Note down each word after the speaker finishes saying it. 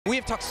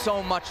talked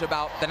so much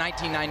about the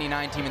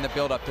 1999 team in the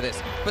build-up to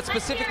this, but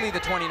specifically the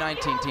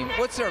 2019 team.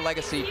 What's their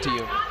legacy to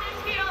you?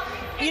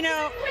 You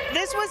know,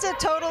 this was a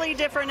totally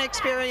different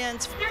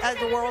experience as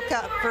the World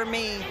Cup for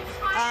me.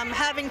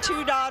 Having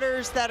two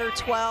daughters that are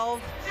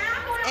 12,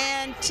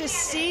 and to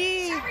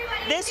see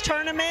this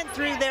tournament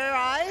through their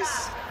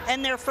eyes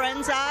and their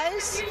friends'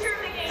 eyes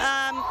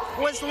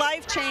was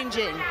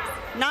life-changing,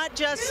 not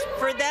just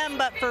for them,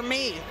 but for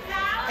me,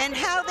 and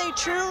how they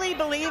truly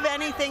believe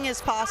anything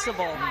is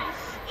possible.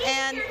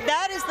 And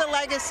that is the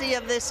legacy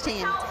of this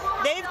team.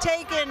 They've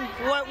taken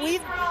what we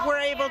were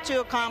able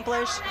to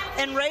accomplish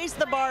and raised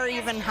the bar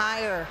even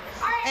higher.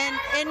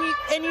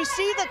 And you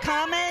see the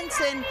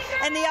comments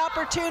and the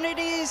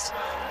opportunities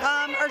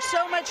are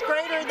so much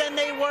greater than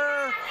they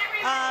were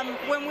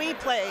when we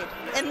played.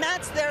 And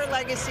that's their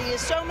legacy,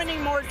 is so many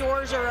more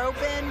doors are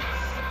open,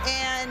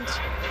 and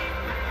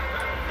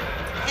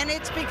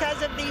it's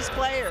because of these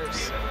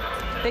players.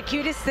 The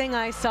cutest thing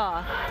I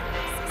saw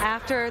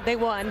after they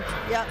won,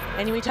 yep,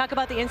 and we talk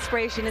about the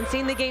inspiration and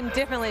seeing the game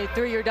differently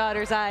through your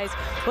daughter's eyes,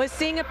 was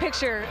seeing a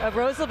picture of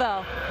Rose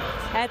Lavelle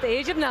at the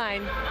age of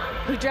 9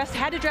 who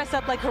had to dress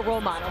up like her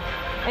role model.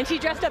 And she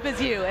dressed up as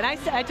you. And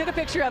I took a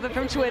picture of it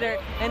from Twitter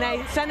and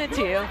I sent it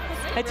to you.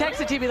 I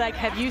texted you, be like,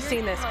 have you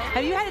seen this?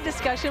 Have you had a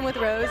discussion with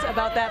Rose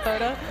about that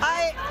photo?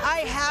 I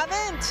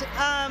haven't,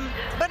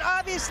 but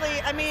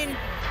obviously, I mean,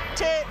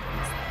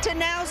 to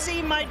now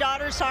see my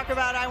daughters talk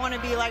about, I want to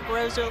be like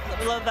Rose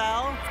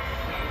Lavelle,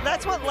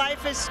 that's what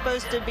life is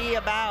supposed to be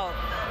about.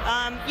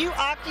 You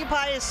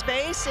occupy a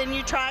space and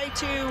you try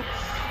to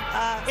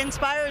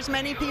inspire as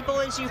many people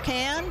as you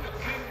can,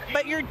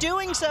 but you're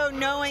doing so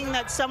knowing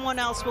that someone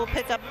else will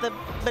pick up the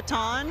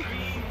baton,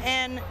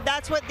 and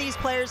that's what these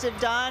players have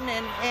done.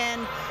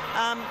 And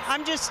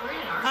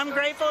I'm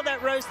grateful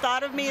that Rose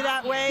thought of me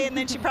that way, and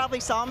then she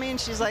probably saw me and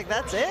she's like,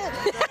 that's it.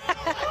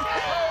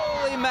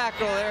 Holy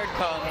mackerel, there it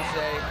comes,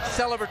 a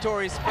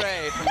celebratory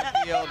spray from the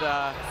field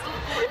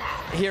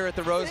here at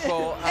the Rose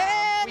Bowl.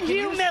 And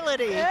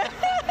humility.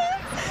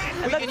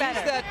 We can use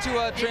that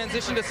to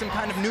transition to some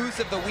kind of news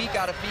of the week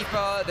out of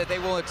FIFA, that they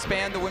will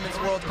expand the Women's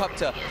World Cup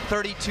to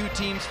 32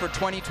 teams for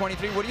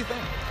 2023. What do you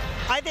think?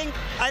 I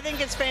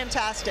think it's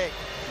fantastic.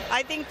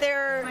 I think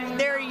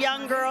they're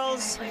young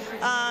girls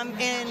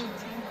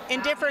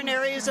in different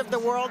areas of the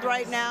world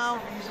right now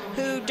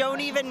who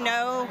don't even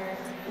know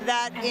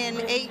that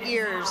in 8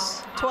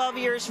 years, 12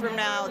 years from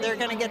now, they're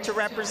going to get to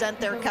represent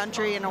their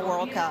country in a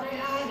World Cup.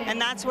 And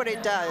that's what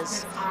it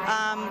does.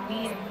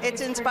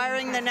 It's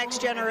inspiring the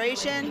next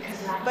generation,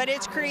 but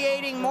it's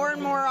creating more and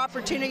more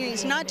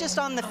opportunities, not just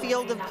on the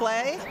field of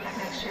play,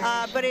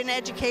 but in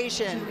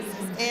education,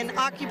 in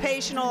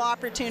occupational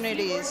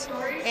opportunities.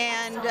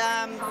 And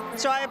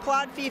so I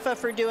applaud FIFA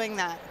for doing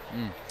that.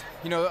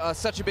 You know,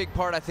 such a big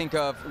part, I think,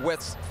 of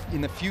what's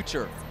in the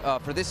future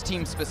for this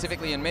team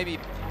specifically, and maybe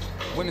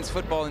women's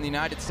football in the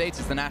United States,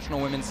 is the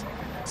National Women's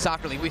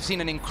Soccer League. We've seen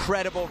an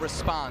incredible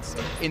response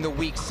in the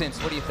weeks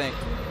since. What do you think?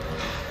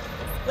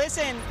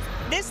 Listen,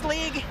 this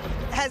league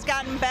has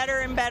gotten better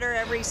and better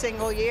every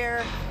single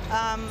year.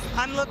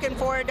 I'm looking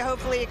forward to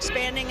hopefully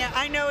expanding it.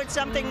 I know it's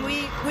something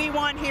we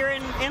want here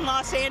in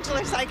Los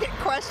Angeles. I get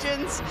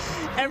questions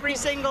every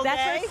single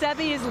day. That's where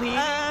Sebi is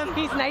leading.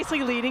 He's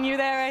nicely leading you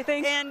there, I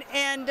think. And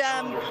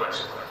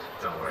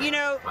you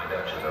know,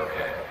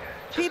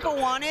 people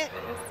want it.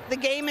 The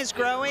game is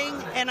growing,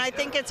 and I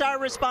think it's our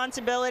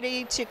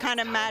responsibility to kind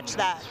of match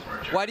that.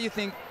 Why do you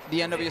think the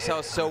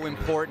NWSL is so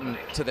important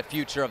to the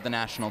future of the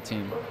national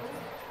team?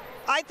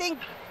 I think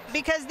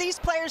because these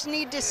players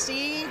need to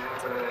see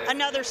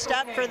another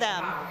step for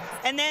them.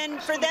 And then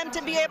for them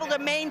to be able to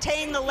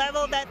maintain the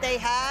level that they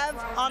have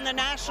on the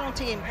national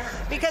team.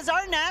 Because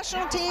our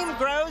national team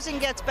grows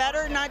and gets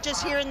better, not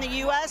just here in the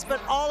US,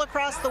 but all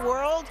across the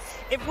world,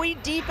 if we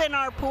deepen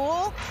our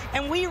pool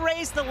and we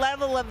raise the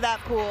level of that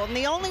pool. And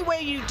the only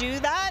way you do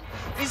that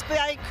is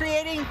by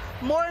creating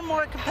more and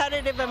more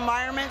competitive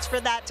environments for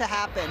that to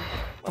happen.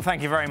 Well,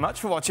 thank you very much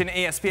for watching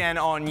ESPN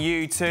on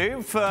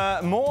YouTube. For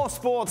more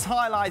sports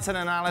highlights and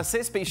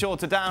analysis, be sure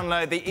to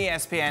download the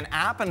ESPN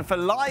app. And for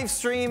live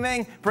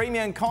streaming,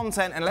 premium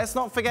content, and let's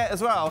not forget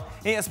as well,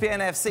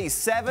 ESPN FC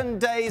 7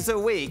 days a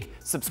week,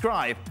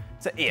 subscribe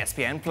to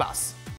ESPN+.